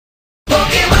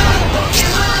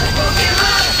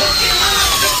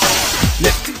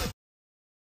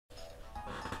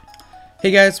Hey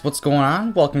guys, what's going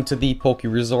on? Welcome to the Poke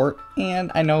Resort,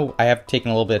 and I know I have taken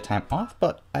a little bit of time off,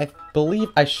 but I believe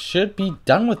I should be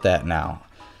done with that now.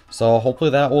 So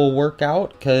hopefully that will work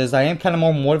out, because I am kind of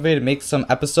more motivated to make some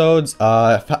episodes,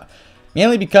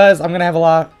 mainly because I'm going to have a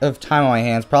lot of time on my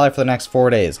hands, probably for the next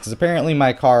 4 days, because apparently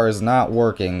my car is not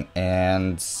working,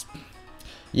 and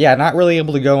yeah, not really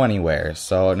able to go anywhere,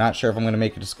 so not sure if I'm going to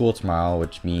make it to school tomorrow,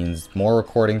 which means more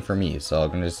recording for me. So I'm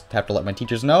going to just have to let my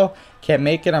teachers know, can't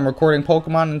make it, I'm recording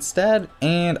Pokemon instead,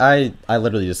 and I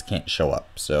literally just can't show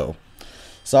up. So,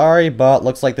 sorry, but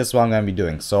looks like this is what I'm going to be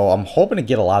doing. So I'm hoping to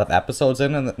get a lot of episodes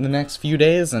in the next few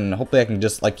days, and hopefully I can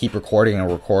just like keep recording,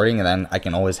 and then I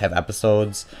can always have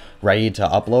episodes ready to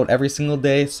upload every single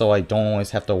day, so I don't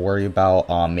always have to worry about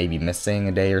maybe missing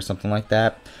a day or something like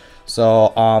that. So,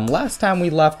 last time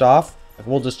we left off,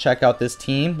 we'll just check out this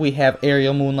team. We have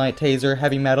Aerial, Moonlight, Taser,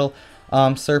 Heavy Metal,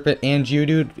 Serpent, and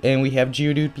Geodude. And we have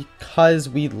Geodude because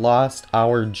we lost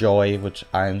our Joy, which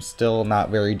I'm still not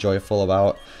very joyful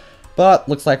about. But,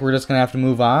 looks like we're just going to have to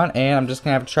move on, and I'm just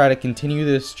going to have to try to continue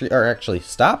this streak, or actually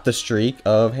stop the streak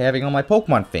of having all my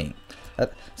Pokemon faint.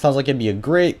 That sounds like it'd be a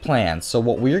great plan. So,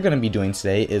 what we're going to be doing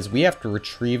today is we have to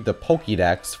retrieve the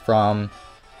Pokédex from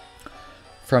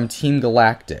Team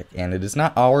Galactic, and it is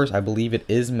not ours. I believe it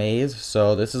is May's,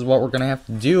 so this is what we're gonna have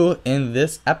to do in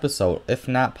this episode, if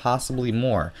not possibly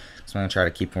more. So I'm gonna try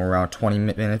to keep them around 20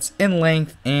 minutes in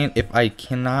length, and if I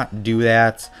cannot do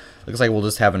that, looks like we'll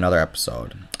just have another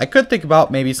episode. I could think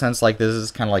about maybe, since like this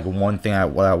is kind of like one thing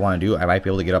what I want to do, I might be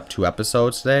able to get up 2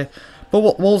 episodes today,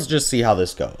 but we'll just see how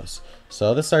this goes.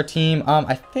 So this is our team.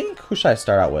 I think, who should I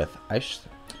start out with? I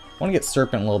want to get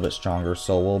Serpent a little bit stronger,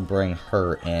 so we'll bring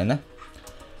her in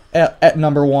at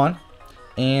number 1,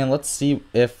 and let's see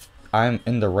if I'm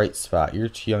in the right spot. You're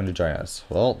too young to join us.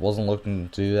 Well, wasn't looking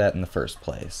to do that in the first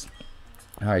place.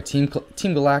 Alright, Team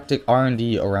Galactic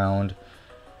R&D around.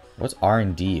 What's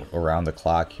R&D around the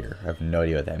clock here? I have no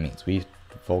idea what that means. We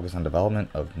focus on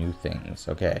development of new things.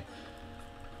 Okay.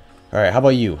 Alright, how about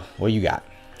you? What do you got?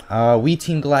 We,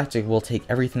 Team Galactic, will take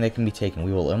everything that can be taken.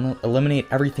 We will eliminate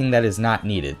everything that is not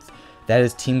needed. That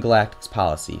is Team Galactic's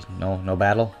policy. No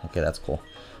battle? Okay, that's cool.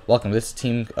 Welcome to this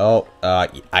team. Oh,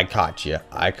 I caught you.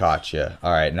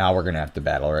 Alright, now we're gonna have to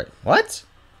battle, right? What?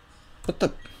 What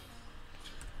the?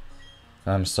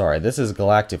 I'm sorry, this is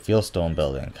Galactic Veilstone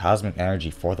building. Cosmic energy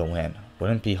for the win.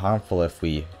 Wouldn't it be harmful if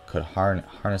we could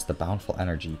harness the bountiful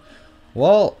energy?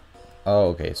 Well, oh,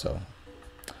 okay, so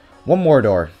one more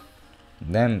door.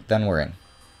 Then we're in.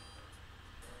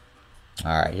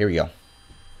 Alright, here we go.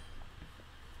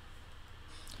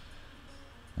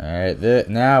 Alright,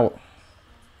 now...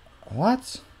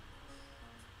 What?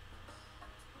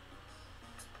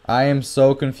 I am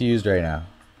so confused right now.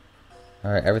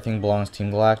 Alright, everything belongs to Team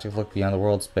Galactic. Look beyond the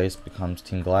world. Space becomes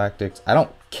Team Galactic's. I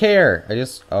don't care. I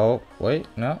just... Oh, wait.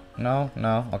 No.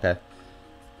 Okay.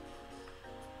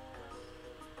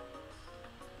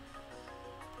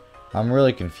 I'm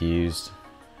really confused.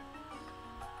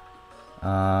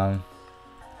 I'm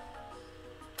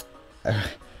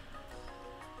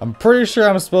pretty sure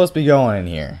I'm supposed to be going in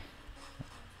here.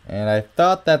 And I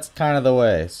thought that's kind of the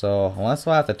way. So, unless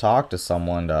I have to talk to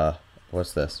someone to...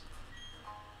 What's this?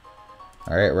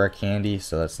 Alright, rare candy.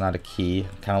 So, that's not a key.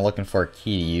 I'm kind of looking for a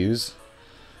key to use.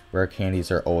 Rare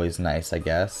candies are always nice, I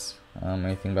guess.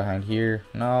 Anything behind here?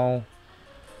 No.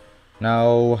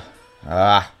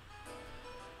 I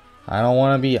don't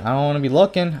want to be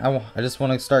looking. I just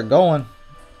want to start going.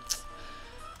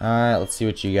 Alright, let's see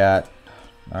what you got.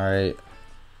 Alright.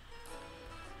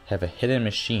 Have a hidden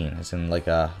machine, as in like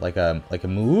a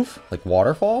move, like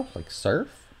waterfall, like surf,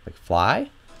 like fly.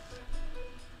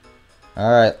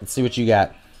 All right, let's see what you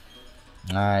got.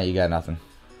 All right, you got nothing.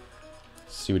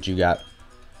 Let's see what you got,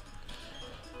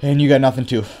 and you got nothing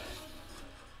too.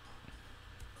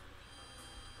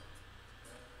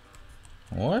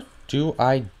 What do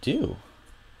I do?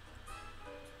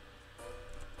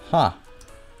 Huh.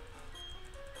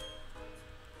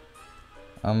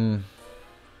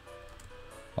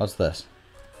 What's this?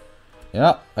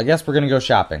 Yep, I guess we're gonna go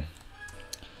shopping.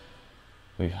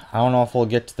 I don't know if we'll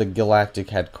get to the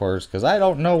Galactic headquarters, because I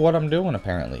don't know what I'm doing,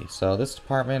 apparently. So this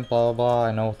department, blah, blah, blah,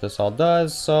 I know what this all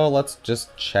does, so let's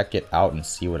just check it out and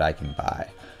see what I can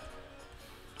buy.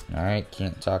 Alright,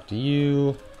 can't talk to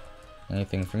you.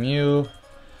 Anything from you?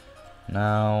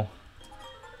 No.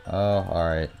 Oh,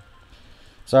 alright.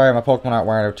 Sorry, my Pokemon aren't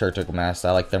wearing a turtle mask.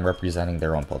 I like them representing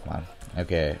their own Pokemon.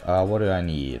 Okay, what do I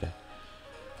need?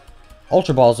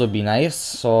 Ultra Balls would be nice,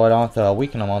 so I don't have to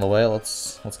weaken them all the way.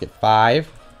 Let's get 5.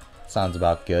 Sounds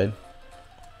about good.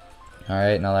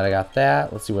 Alright, now that I got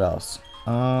that, let's see what else.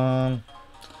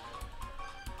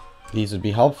 These would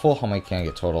be helpful. How many can I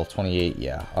get total? 28,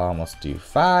 yeah. Let's do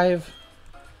 5.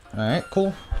 Alright,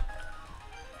 cool.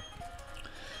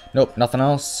 Nope, nothing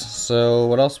else. So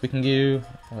what else we can do?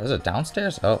 Oh, is it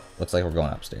downstairs? Oh, looks like we're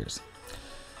going upstairs.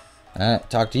 Alright,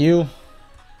 talk to you.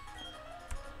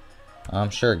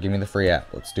 Sure, give me the free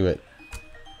app. Let's do it.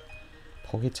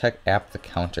 Poketech app the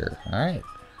counter. Alright.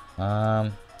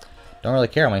 Don't really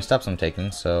care how many steps I'm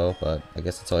taking, so, but I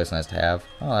guess it's always nice to have.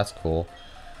 Oh, that's cool.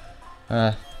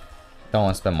 Don't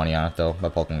want to spend money on it though. My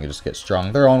Pokemon can just get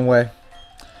strong their own way.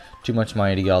 Too much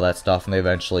money to get all that stuff, and they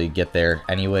eventually get there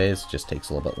anyways. Just takes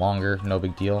a little bit longer. No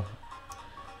big deal.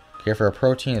 Care for a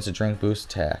protein? It's a drink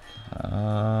boost attack.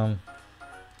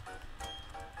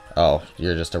 Oh,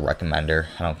 you're just a recommender.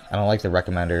 I don't like the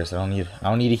recommenders. I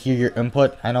don't need to hear your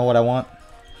input. I know what I want.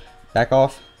 Back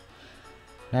off.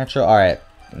 Natural. All right.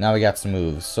 Now we got some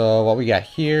moves. So what we got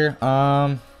here?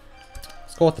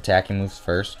 Let's go with attacking moves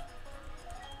first.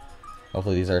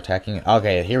 Hopefully these are attacking.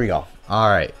 Okay, here we go. All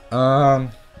right.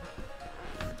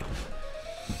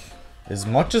 As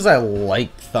much as I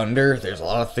like Thunder, there's a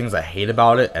lot of things I hate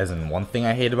about it. As in, one thing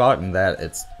I hate about it, and that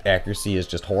its accuracy is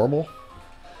just horrible.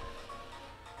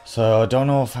 So I don't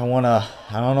know if I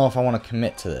wanna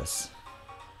commit to this.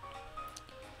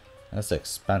 That's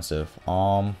expensive.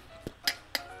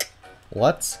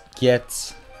 Let's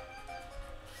get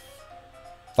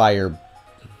Fire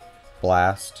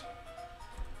Blast.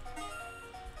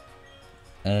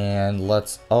 And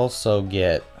let's also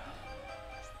get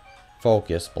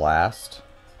Focus Blast.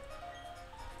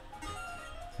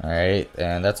 Alright,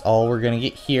 and that's all we're gonna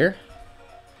get here.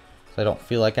 So I don't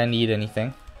feel like I need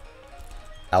anything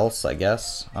else, I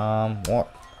guess.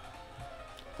 What?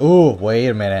 Ooh, wait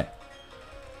a minute.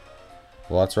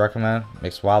 Well, let's recommend.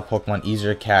 Makes wild Pokemon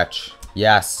easier to catch.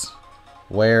 Yes.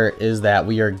 Where is that?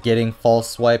 We are getting False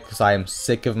Swipe because I am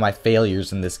sick of my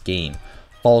failures in this game.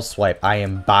 False Swipe, I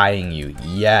am buying you.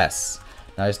 Yes.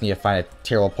 Now I just need to find a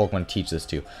terrible Pokemon to teach this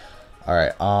to.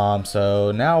 Alright,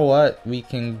 so now what? We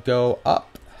can go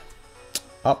up.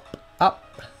 Up,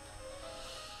 up.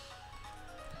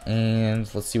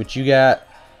 And let's see what you got.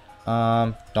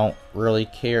 Don't really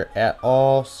care at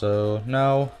all, so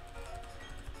no.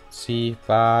 See,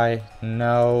 bye,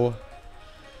 no.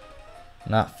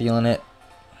 Not feeling it.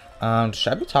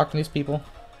 Should I be talking to these people?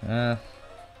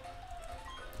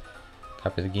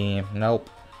 Copy the game. Nope.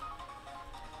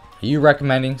 Are you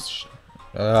recommending?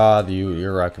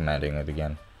 You're recommending it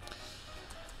again.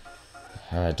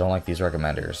 I don't like these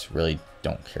recommenders. Really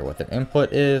don't care what their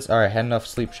input is. Alright, had enough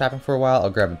sleep shopping for a while. I'll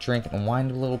grab a drink and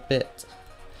wind a little bit.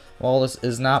 Well, this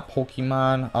is not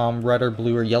Pokemon red or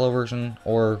blue or yellow version,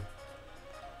 or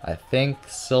I think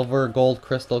silver, gold,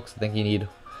 crystal, because I think you need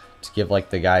to give like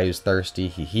the guy who's thirsty.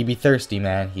 He be thirsty,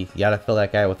 man. You gotta fill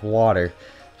that guy with water to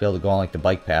be able to go on like the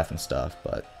bike path and stuff.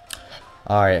 But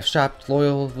alright, I've shopped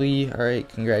loyally. Alright,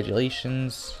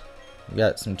 congratulations. We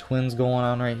got some twins going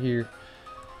on right here.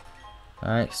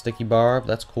 Alright, Sticky Barb,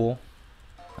 that's cool.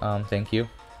 Thank you.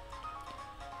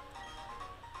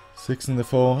 6 in the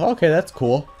phone. Okay, that's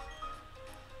cool.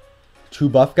 2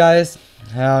 buff guys?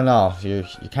 I don't know. You're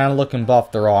kind of looking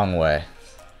buff the wrong way.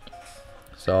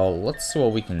 So let's see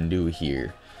what we can do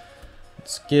here.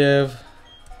 Let's give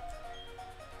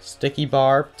Sticky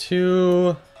Barb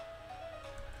to...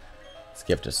 Let's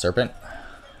give it to Serpent.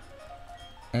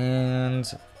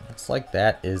 And looks like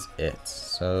that is it.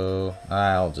 So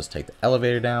I'll just take the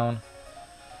elevator down.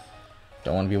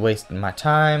 Don't want to be wasting my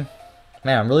time.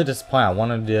 Man, I'm really disappointed. I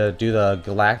wanted to do the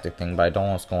galactic thing, but I don't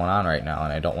know what's going on right now,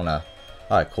 and I don't want to...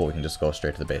 Alright, cool. We can just go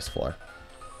straight to the base floor.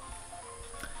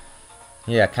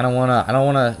 Yeah, I don't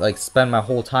want to, like, spend my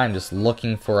whole time just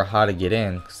looking for how to get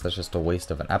in, because that's just a waste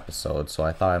of an episode. So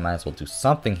I thought I might as well do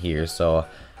something here. So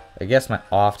I guess my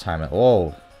off time...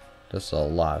 Whoa, this is a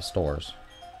lot of stores.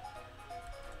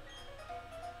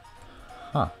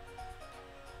 Huh.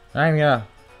 Not even gonna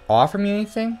offer me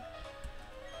anything?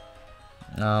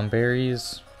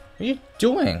 Berries. What are you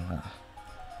doing?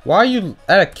 Why are you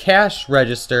at a cash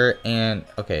register and...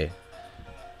 Okay.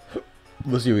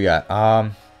 Let's see what we got.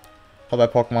 How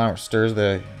about Pokemon restores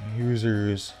the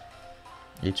user's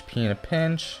HP in a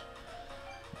pinch?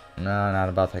 No, not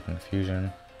about that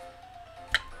confusion.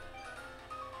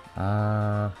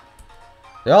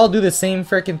 They all do the same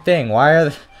freaking thing.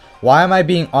 Why am I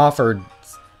being offered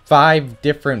 5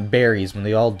 different berries when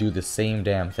they all do the same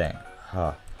damn thing?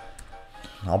 Huh.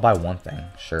 I'll buy one thing.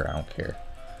 Sure, I don't care.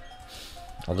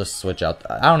 I'll just switch out.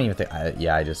 I don't even think.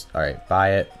 Yeah, I just. Alright,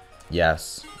 buy it.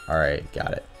 Yes. Alright,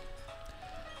 got it.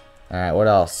 Alright, what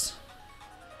else?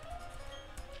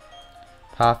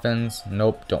 Poffins.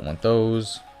 Nope, don't want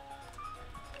those.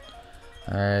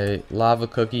 Alright, lava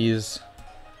cookies.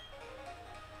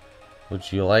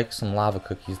 Would you like some lava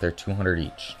cookies? They're 200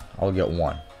 each. I'll get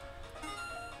one.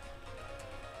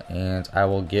 And I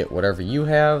will get whatever you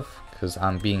have, because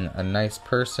I'm being a nice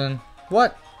person.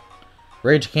 What?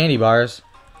 Rage candy bars?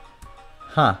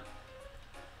 Huh.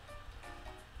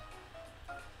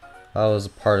 That was a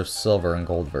part of silver and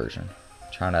gold version.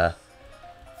 Trying to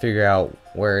figure out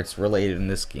where it's related in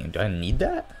this game. Do I need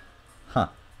that? Huh.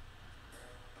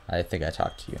 I think I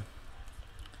talked to you.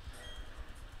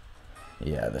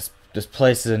 Yeah, this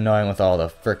place is annoying with all the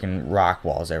freaking rock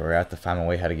walls everywhere. I have to find a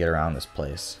way how to get around this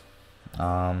place.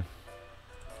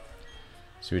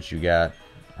 See what you got.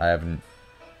 I haven't.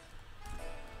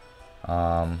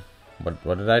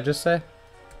 What did I just say?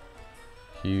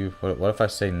 What if I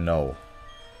say no?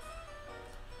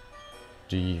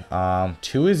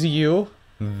 Two is you,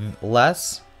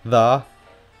 less the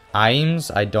Iams.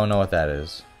 I don't know what that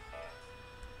is.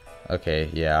 Okay,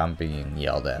 yeah, I'm being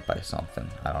yelled at by something.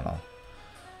 I don't know.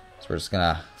 So we're just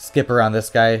gonna skip around this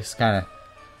guy. He's kind of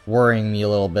worrying me a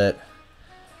little bit.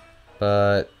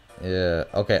 But yeah,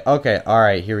 okay, all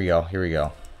right. Here we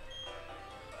go.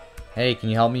 Hey, can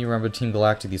you help me? Remember Team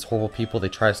Galactic? These horrible people. They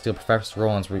try to steal Professor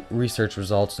Roland's research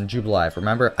results in Jubilife.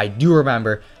 Remember? I do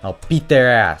remember. I'll beat their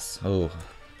ass. Oh,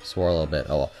 swore a little bit.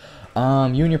 Oh well.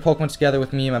 You and your Pokemon together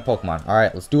with me and my Pokemon. All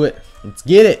right, let's do it. Let's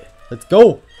get it. Let's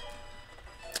go.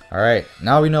 All right,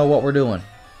 now we know what we're doing.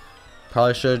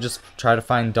 Probably should have just tried to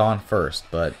find Dawn first,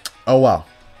 but oh well.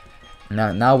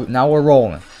 Now we're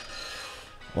rolling.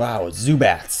 Wow,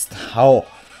 Zubats.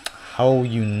 How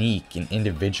unique and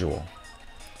individual.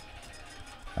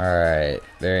 Alright,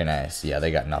 very nice. Yeah,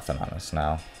 they got nothing on us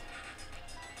now.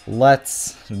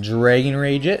 Let's Dragon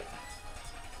Rage it.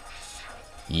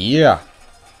 Yeah.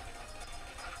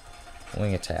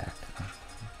 Wing attack.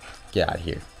 Get out of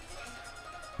here.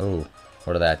 Oh,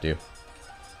 what did that do?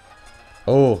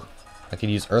 Oh, I could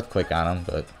use Earthquake on him,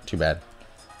 but too bad.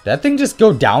 Did that thing just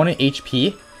go down in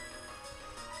HP?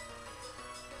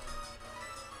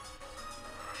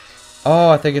 Oh,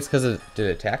 I think it's because it did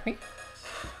it attack me?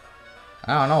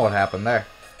 I don't know what happened there.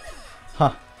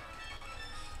 Huh.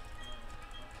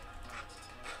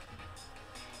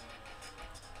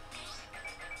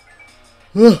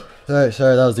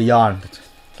 Sorry, that was a yawn.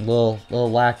 A little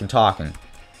lack in talking.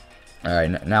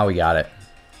 Alright, now we got it.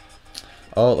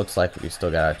 Oh, it looks like we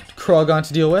still got a Krogon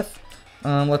to deal with.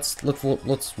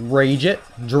 Let's rage it.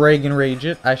 Dragon rage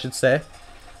it, I should say.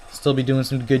 Still be doing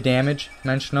some good damage.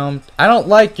 Metronome. I don't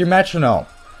like your metronome.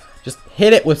 Just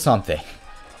hit it with something.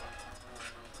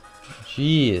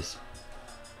 Jeez.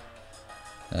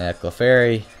 Yeah,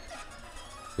 Clefairy.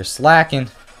 You're slacking.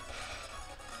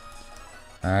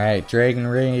 Alright, Dragon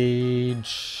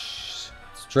Rage.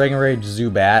 It's Dragon Rage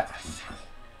Zubat.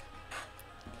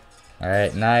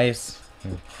 Alright, nice.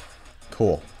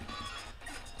 Cool.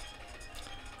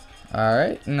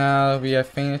 Alright, now we have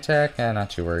Feint Attack. Not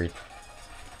too worried.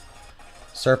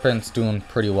 Serpent's doing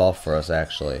pretty well for us,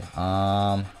 actually.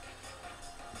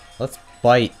 Let's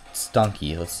bite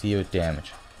Stunky. Let's see what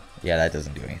damage. Yeah, that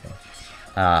doesn't do anything.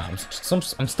 I'm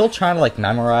still trying to like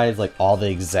memorize like all the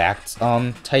exact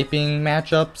typing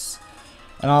matchups,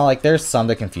 and all like there's some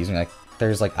that confuse me. Like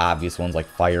there's like obvious ones like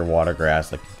Fire, Water,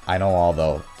 Grass. Like I know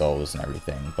all those and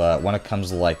everything. But when it comes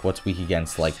to like what's weak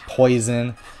against like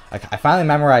Poison, like I finally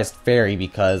memorized Fairy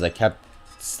because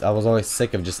I was always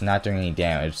sick of just not doing any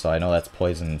damage. So I know that's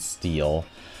Poison and Steel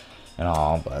and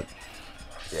all, but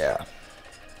yeah.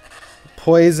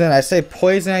 Poison, I say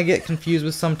Poison I get confused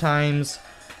with sometimes.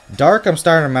 Dark I'm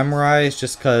starting to memorize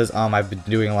just because I've been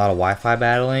doing a lot of Wi-Fi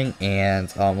battling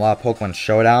and a lot of Pokemon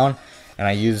Showdown, and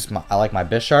I like my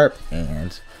Bisharp,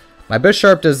 and my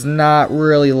Bisharp does not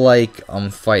really like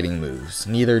fighting moves.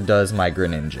 Neither does my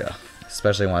Greninja,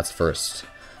 especially when it's first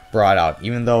brought out.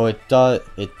 Even though it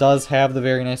does have the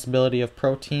very nice ability of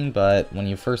Protein, but when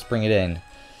you first bring it in,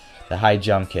 the high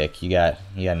jump kick, you got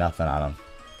nothing on him.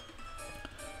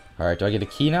 Alright, do I get a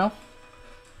key now?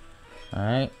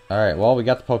 Alright, well, we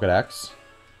got the Pokedex.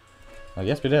 I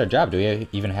guess we did our job. Do we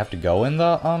even have to go in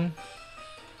the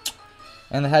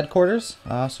headquarters?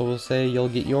 So we'll say you'll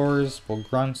get yours. Well,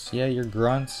 Grunts, yeah, your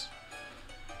Grunts.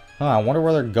 Oh, I wonder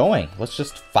where they're going. Let's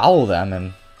just follow them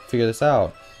and figure this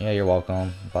out. Yeah, you're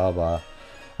welcome. Blah, blah.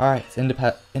 Alright, it's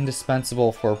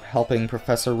indispensable for helping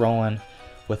Professor Rowan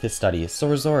with his studies. So,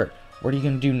 Resort, what are you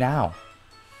going to do now?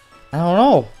 I don't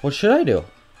know. What should I do?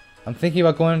 I'm thinking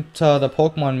about going to the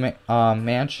Pokemon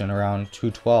mansion around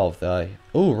 212.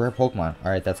 Ooh, rare Pokemon.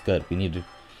 Alright, that's good. We need to...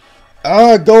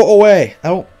 go away!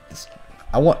 I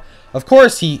want... Of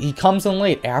course, he comes in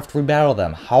late after we battle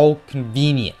them. How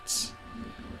convenient.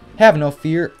 Have no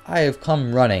fear. I have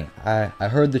come running. I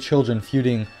heard the children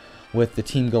feuding with the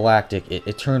Team Galactic,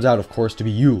 it turns out, of course, to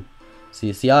be you.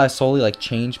 See how I slowly like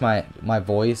change my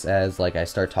voice as like I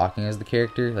start talking as the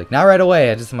character? Like not right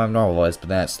away, I just have my normal voice, but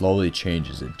then it slowly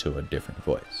changes into a different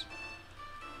voice.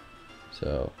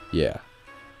 So yeah.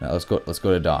 Now let's go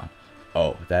to Dawn.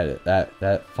 Oh,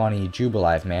 that funny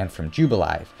Jubilive man from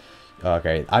Jubilive.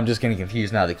 Okay, I'm just getting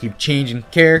confused now. They keep changing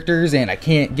characters and I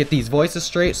can't get these voices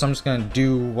straight, so I'm just gonna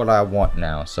do what I want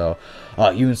now. So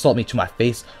you insult me to my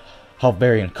face. How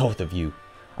very uncouth of you.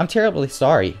 I'm terribly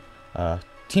sorry.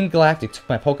 Team Galactic took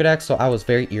my Pokedex, so I was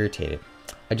very irritated.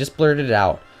 I just blurted it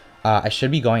out. I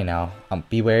should be going now.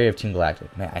 Be wary of Team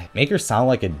Galactic. Man, I make her sound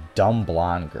like a dumb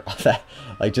blonde girl.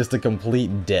 Like just a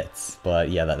complete ditz. But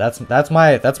yeah, that's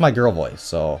my girl voice.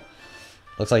 So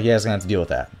looks like you guys are gonna have to deal with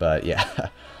that. But yeah,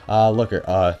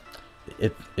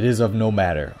 it is of no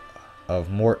matter.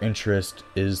 Of more interest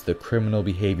is the criminal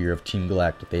behavior of Team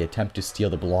Galactic. They attempt to steal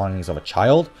the belongings of a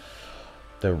child.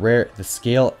 The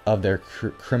scale of their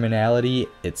criminality,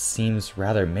 it seems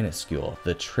rather minuscule.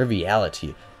 The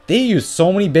triviality. They use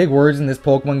so many big words in this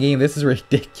Pokemon game. This is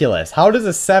ridiculous. How does a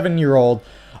 7-year-old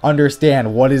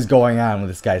understand what is going on when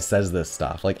this guy says this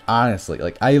stuff? Like honestly,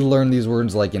 like I learned these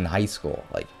words like in high school.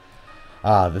 Like,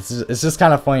 it's just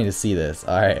kind of funny to see this.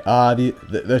 All right,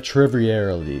 the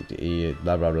triviality,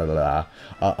 blah blah blah blah,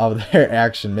 of their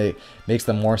action makes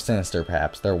them more sinister.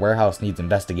 Perhaps their warehouse needs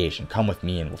investigation. Come with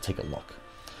me and we'll take a look.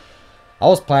 I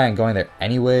was planning on going there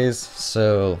anyways,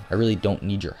 so I really don't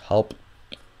need your help.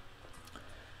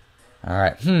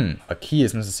 Alright, a key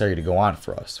is necessary to go on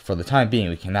for us. For the time being,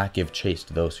 we cannot give chase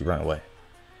to those who run away.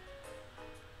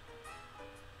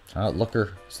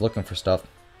 Looker is looking for stuff.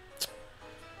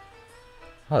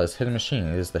 Oh, this hidden machine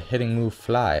is the hitting move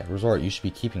fly. Resort, you should be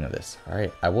keeping of this.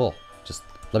 Alright, I will. Just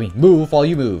let me move while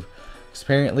you move.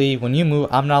 Apparently, when you move,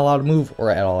 I'm not allowed to move or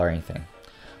at all or anything.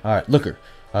 Alright, Looker.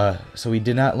 So we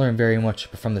did not learn very much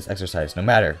from this exercise. No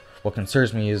matter. What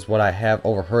concerns me is what I have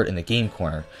overheard in the game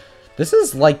corner. This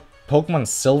is like Pokemon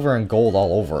Silver and Gold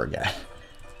all over again.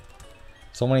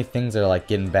 So many things are like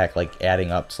getting back, like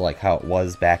adding up to like how it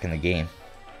was back in the game.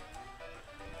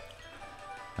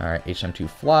 Alright, HM2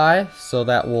 Fly. So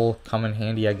that will come in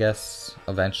handy, I guess,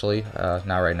 eventually.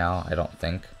 Not right now, I don't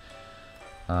think.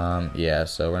 Yeah,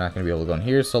 so we're not going to be able to go in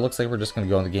here. So it looks like we're just going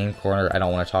to go in the game corner. I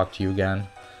don't want to talk to you again.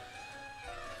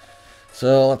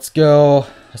 So let's go.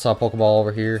 I saw a Pokeball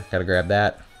over here. Gotta grab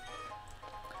that.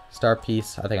 Star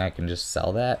piece. I think I can just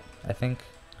sell that, I think.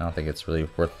 I don't think it's really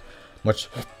worth much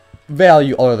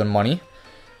value other than money.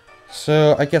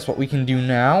 So I guess what we can do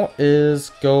now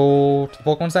is go to the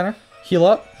Pokemon Center. Heal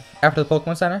up. After the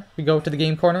Pokemon Center, we go to the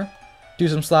game corner. Do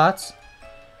some slots.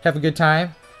 Have a good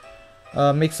time.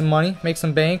 Make some money. Make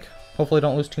some bank. Hopefully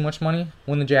don't lose too much money.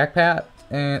 Win the jackpot.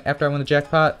 And after I win the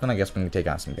jackpot, then I guess we can take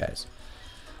on some guys.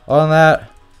 Other than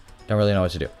that, don't really know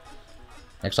what to do.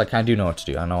 Actually, I kind of do know what to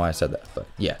do. I don't know why I said that, but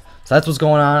yeah. So that's what's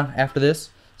going on after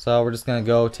this. So we're just going to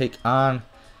go take on,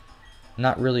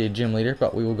 not really a gym leader,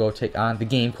 but we will go take on the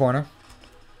game corner.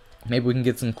 Maybe we can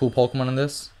get some cool Pokemon in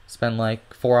this. Spend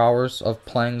like 4 hours of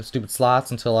playing the stupid slots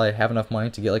until I have enough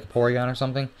money to get like a Porygon or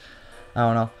something. I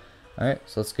don't know. Alright,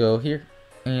 so let's go here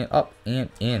and up and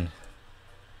in.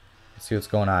 Let's see what's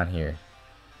going on here.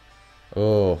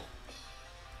 Oh.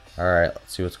 Alright,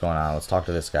 let's see what's going on. Let's talk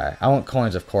to this guy. I want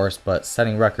coins, of course, but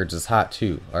setting records is hot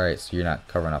too. Alright, so you're not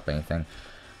covering up anything.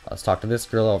 Let's talk to this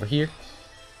girl over here.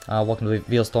 Welcome to the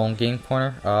Veilstone Game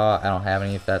Corner. I don't have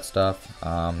any of that stuff.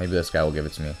 Maybe this guy will give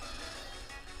it to me.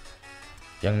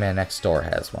 Young man next door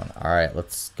has one. Alright,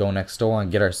 let's go next door and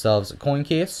get ourselves a coin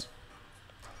case.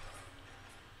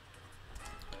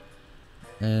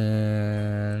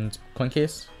 And coin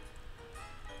case.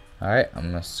 Alright,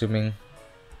 I'm assuming...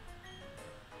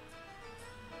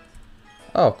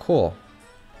 Oh, cool.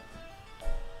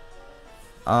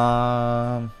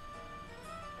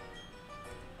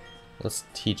 Let's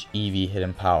teach Eevee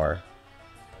Hidden Power.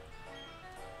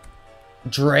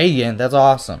 Dragon, that's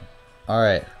awesome.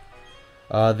 Alright.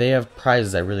 They have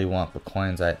prizes I really want, but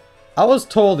coins I was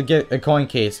told to get a coin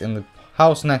case in the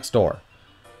house next door.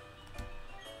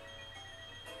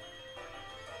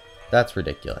 That's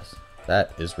ridiculous.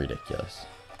 That is ridiculous.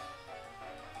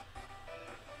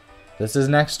 This is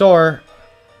next door.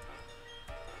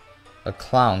 A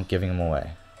clown giving them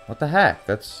away. What the heck?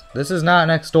 This is not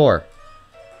next door.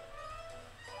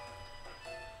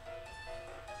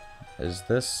 Is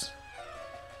this...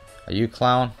 Are you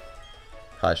clown?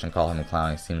 Probably shouldn't call him a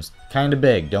clown. He seems kind of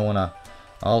big. Don't wanna...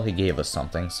 Oh, he gave us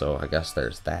something, so I guess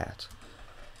there's that.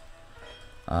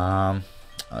 Oh,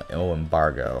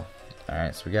 embargo.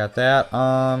 Alright, so we got that.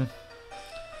 I'm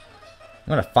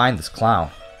gonna find this clown.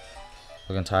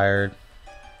 Looking tired.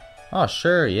 Oh,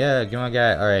 sure, yeah, give my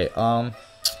guy. Alright,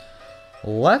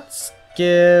 let's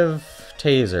give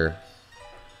Taser.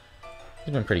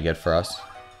 He's been pretty good for us.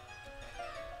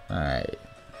 Alright.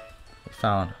 We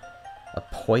found a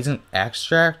poison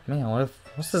extract? Man,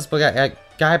 what's this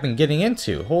guy been getting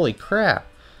into? Holy crap.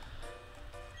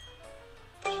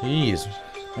 Jeez.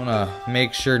 I wanna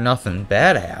make sure nothing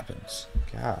bad happens.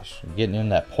 Gosh, you're getting into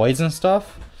that poison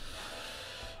stuff?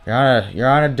 You're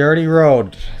on a dirty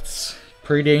road. It's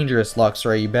pretty dangerous,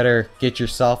 Luxray. You better get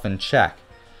yourself in check.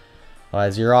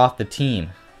 Otherwise, you're off the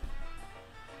team.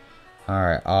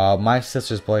 Alright, my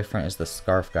sister's boyfriend is the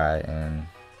scarf guy, and...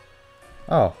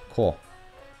 Oh, cool.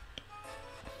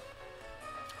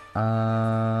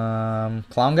 Clown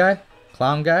guy?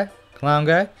 Clown guy? Clown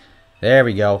guy? There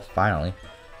we go, finally.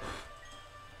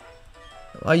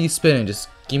 Why are you spinning? Just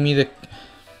give me the...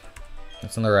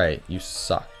 It's on the right. You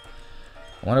suck.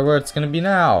 I wonder where it's gonna be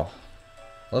now.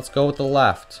 Let's go with the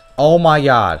left. Oh my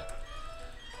god.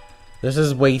 This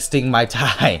is wasting my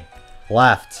time.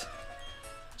 Left.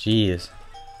 Jeez.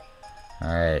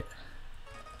 Alright.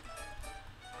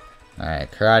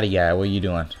 Alright, karate guy, what are you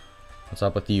doing? What's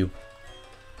up with you?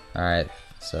 Alright,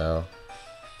 so...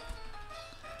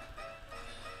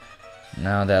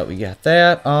 Now that we got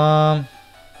that, are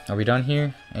we done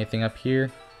here? Anything up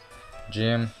here?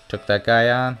 Jim took that guy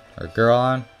on, or girl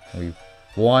on. We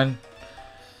won.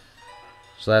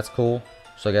 So that's cool.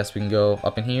 So I guess we can go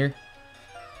up in here.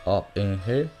 Up in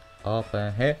here. Up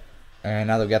in here. And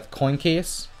now that we got the coin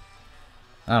case.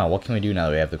 I don't know, what can we do now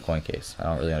that we have the coin case? I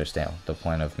don't really understand what the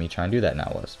point of me trying to do that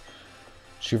now was.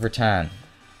 Shoot for 10.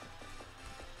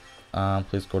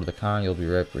 Please go to the con. You'll be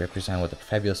represented with a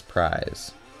fabulous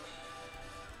prize.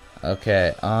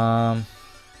 Okay,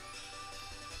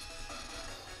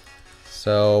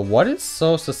 so what is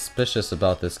so suspicious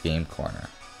about this game corner?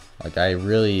 Like, I don't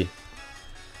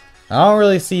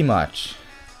really see much.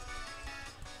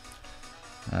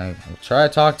 I will try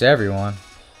to talk to everyone.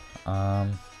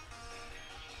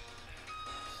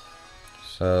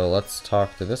 So let's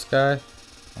talk to this guy.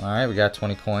 Alright, we got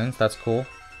 20 coins. That's cool.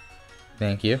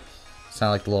 Thank you.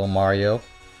 Sound like the little Mario.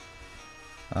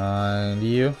 And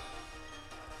you.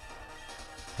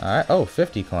 Alright, oh,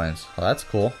 50 coins. Well, that's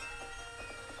cool.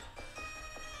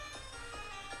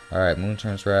 Alright, moon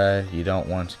turns red. You don't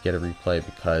want to get a replay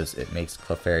because it makes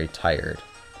Clefairy tired.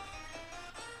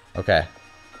 Okay.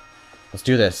 Let's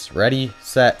do this. Ready,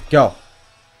 set, go.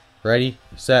 Ready,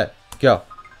 set, go.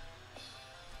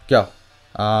 Go.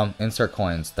 Insert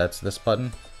coins. That's this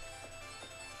button.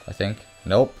 I think.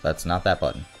 Nope, that's not that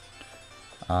button.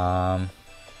 I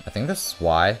think this is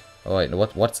Y. Oh wait,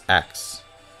 what's X?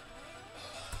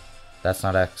 That's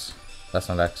not X. That's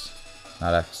not X.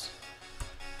 Not X.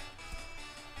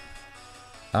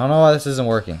 I don't know why this isn't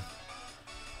working.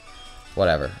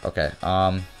 Whatever. Okay.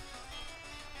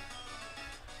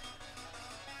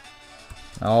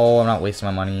 No, I'm not wasting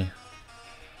my money.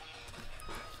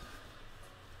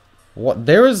 What?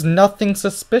 There is nothing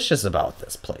suspicious about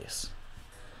this place.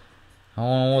 I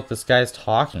don't know what this guy's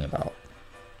talking about.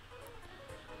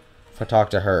 If I talk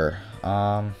to her,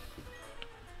 no,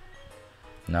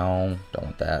 don't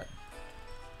want that.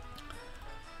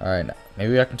 Alright,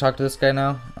 maybe I can talk to this guy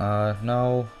now?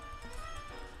 No.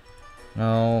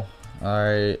 No.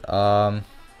 Alright,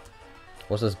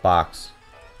 what's this box?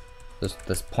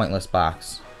 This pointless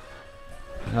box.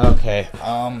 Okay,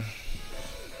 I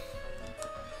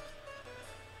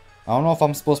don't know if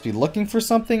I'm supposed to be looking for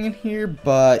something in here,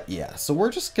 but yeah. So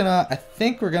we're just gonna, I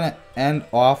think we're gonna end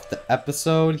off the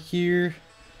episode here.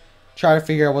 Try to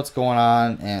figure out what's going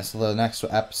on, and so the next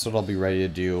episode I'll be ready to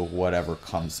do whatever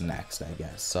comes next, I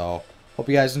guess. So hope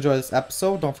you guys enjoy this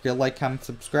episode. Don't forget to like, comment,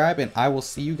 subscribe, and I will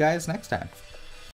see you guys next time.